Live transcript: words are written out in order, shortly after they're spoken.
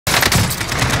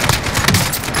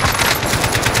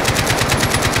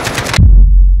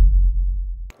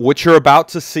What you're about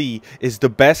to see is the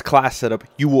best class setup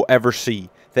you will ever see.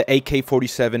 The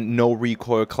AK-47 no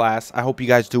recoil class. I hope you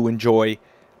guys do enjoy.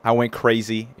 I went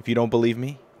crazy. If you don't believe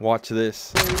me, watch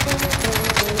this.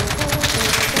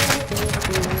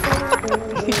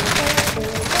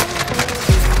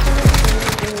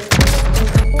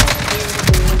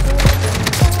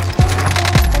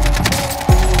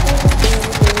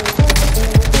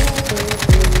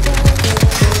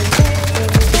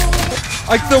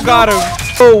 I still got him.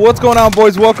 So what's going on,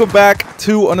 boys? Welcome back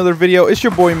to another video. It's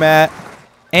your boy Matt,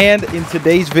 and in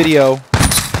today's video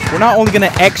we're not only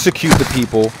going to execute the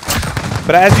people,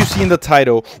 but as you see in the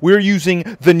title, we're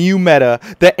using the new meta,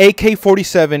 the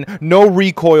AK-47 no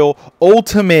recoil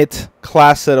ultimate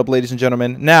class setup, ladies and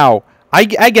gentlemen. Now I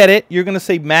get it. You're going to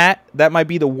say, Matt, that might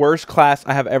be the worst class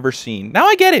I have ever seen. Now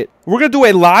I get it. We're going to do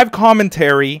a live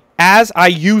commentary as I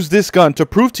use this gun to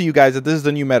prove to you guys that this is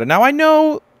the new meta. Now I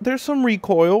know there's some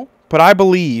recoil, but I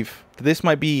believe that this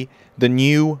might be the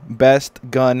new best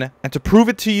gun. And to prove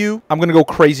it to you, I'm going to go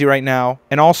crazy right now.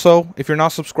 And also, if you're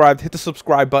not subscribed, hit the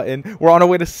subscribe button. We're on our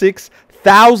way to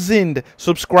 6,000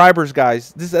 subscribers,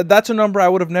 guys. That's a number I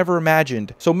would have never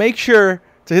imagined. So make sure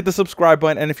to hit the subscribe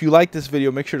button, and if you like this video,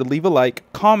 make sure to leave a like,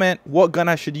 comment what gun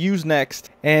I should use next,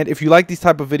 and if you like these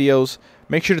type of videos,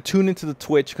 make sure to tune into the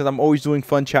Twitch, because I'm always doing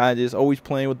fun challenges, always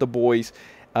playing with the boys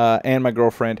and my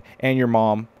girlfriend and your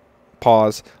mom.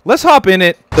 Pause. Let's hop in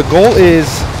it. The goal is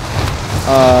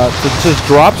to just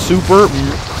drop super,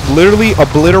 literally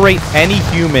obliterate any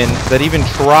human that even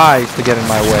tries to get in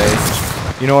my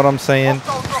way. You know what I'm saying?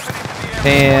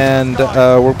 And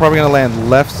we're probably going to land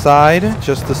left side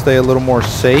just to stay a little more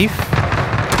safe.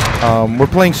 We're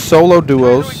playing solo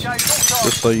duos,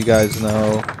 just so you guys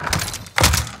know.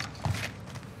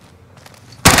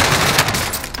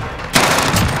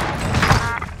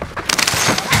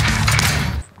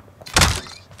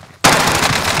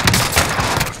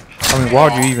 I mean, why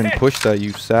would you even push that,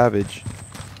 you savage?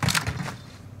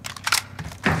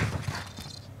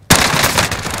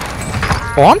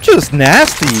 Oh, I'm just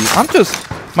nasty.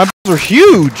 My balls are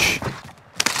huge.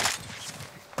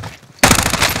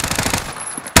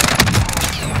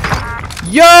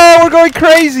 Yo, we're going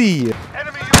crazy.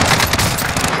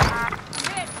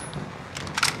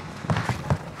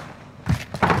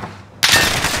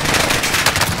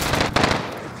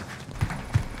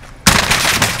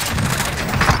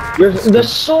 They're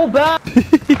so bad.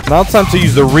 Now it's time to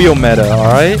use the real meta,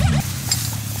 alright?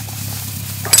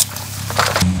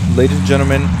 Ladies and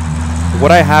gentlemen,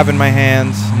 what I have in my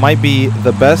hands might be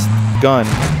the best gun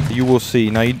you will see.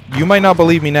 Now, you might not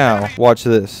believe me now. Watch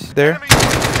this. There.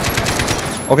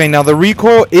 Okay, now the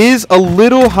recoil is a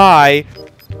little high.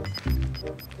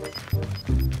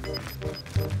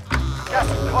 Gas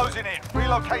is closing in.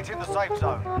 Relocating the safe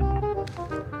zone.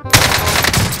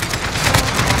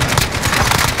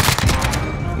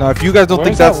 Now, if you guys don't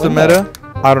think that's the meta,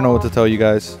 I don't know what to tell you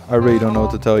guys. I really don't know what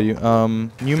to tell you.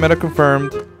 New meta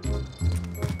confirmed.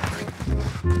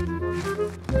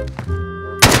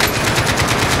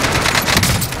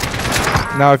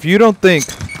 Now, if you don't think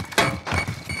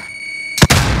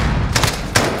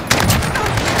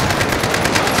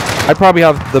I probably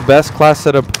have the best class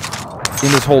setup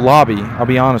in this whole lobby, I'll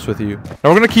be honest with you. Now,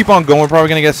 we're gonna keep on going. We're probably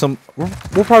gonna get some.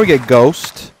 We'll probably get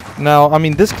Ghost. Now, I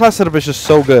mean, this class setup is just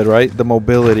so good, right? The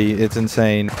mobility, it's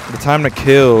insane. The time to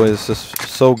kill is just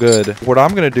so good. What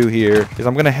I'm going to do here is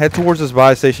I'm going to head towards this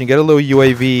buy station, get a little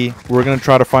UAV. We're going to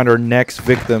try to find our next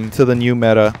victim to the new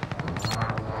meta.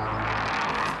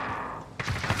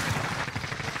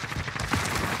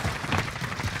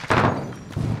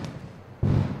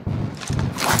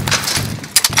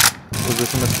 Was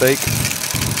this a mistake?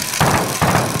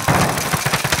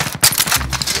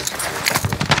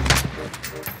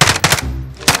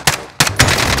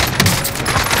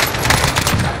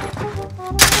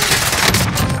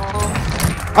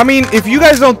 I mean, if you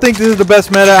guys don't think this is the best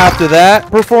meta after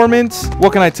that performance,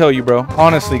 what can I tell you, bro?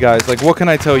 Honestly, guys, like, what can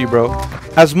I tell you, bro?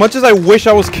 As much as I wish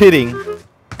I was kidding,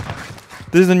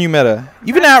 this is the new meta.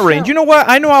 Even at range. You know what?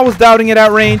 I know I was doubting it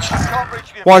at range.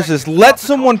 Watch this. Let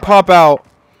someone pop out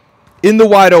in the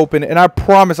wide open, and I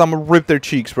promise I'm going to rip their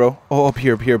cheeks, bro. Oh, up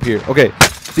here, up here, up here. Okay.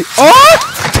 Oh!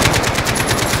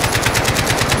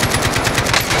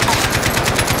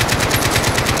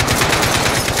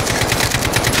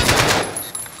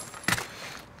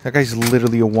 That guy's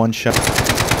literally a one-shot.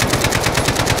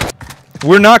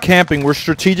 We're not camping. We're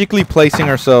strategically placing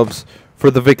ourselves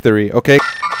for the victory, okay?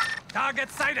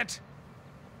 Target sighted.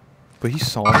 But he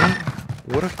saw me?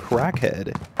 What a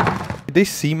crackhead. Did they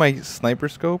see my sniper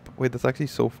scope? Wait, that's actually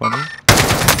so funny.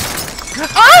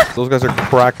 Ah! Those guys are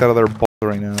cracked out of their balls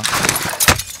right now.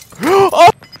 Oh!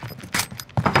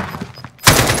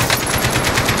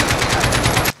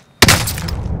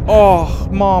 Oh,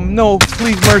 Mom, no,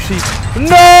 please, mercy.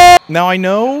 No! Now I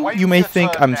know you may think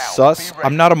I'm sus.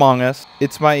 I'm not Among Us.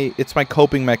 It's my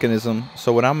coping mechanism.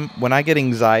 So when I get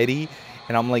anxiety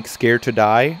and I'm like scared to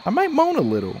die, I might moan a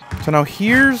little. So now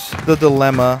here's the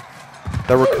dilemma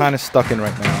that we're kind of stuck in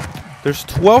right now. There's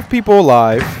 12 people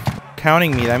alive,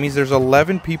 counting me. That means there's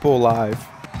 11 people alive.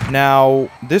 Now,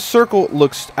 this circle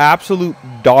looks absolute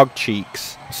dog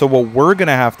cheeks. So what we're going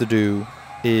to have to do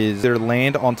is either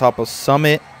land on top of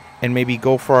Summit and maybe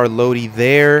go for our Lodi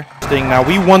there. Now,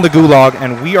 we won the Gulag,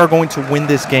 and we are going to win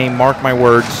this game. Mark my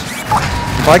words.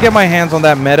 If I get my hands on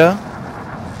that meta,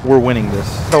 we're winning this.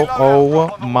 So,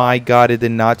 oh my God, it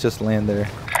did not just land there.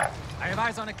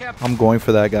 I'm going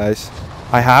for that, guys.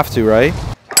 I have to, right?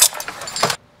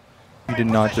 You did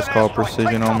not just call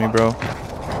precision on me, bro.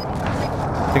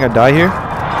 I think I die here.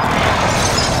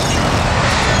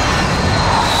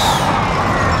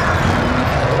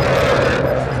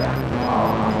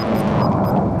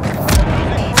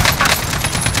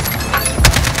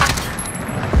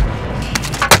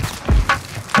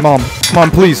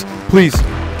 Mom, please, please.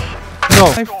 No.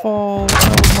 I fall.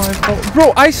 That was my fault.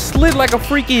 Bro, I slid like a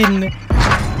freaking...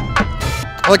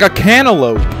 like a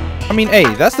cantaloupe. I mean,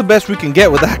 hey, that's the best we can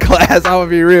get with that class. I'm gonna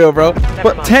be real, bro.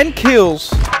 But 10 kills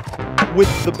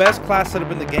with the best class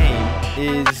setup in the game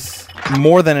is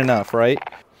more than enough, right?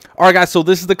 All right, guys, so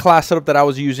this is the class setup that I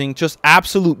was using. Just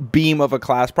absolute beam of a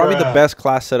class. Probably the best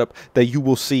class setup that you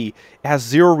will see. It has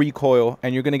 0 recoil,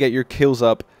 and you're gonna get your kills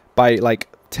up by like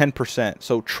 10%.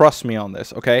 So trust me on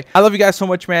this, okay? I love you guys so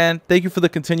much, man. Thank you for the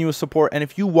continuous support. And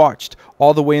if you watched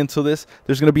all the way until this,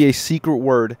 there's gonna be a secret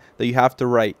word that you have to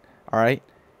write, all right?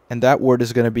 And that word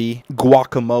is gonna be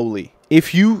guacamole.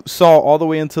 If you saw all the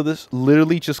way until this,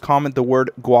 literally just comment the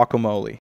word guacamole.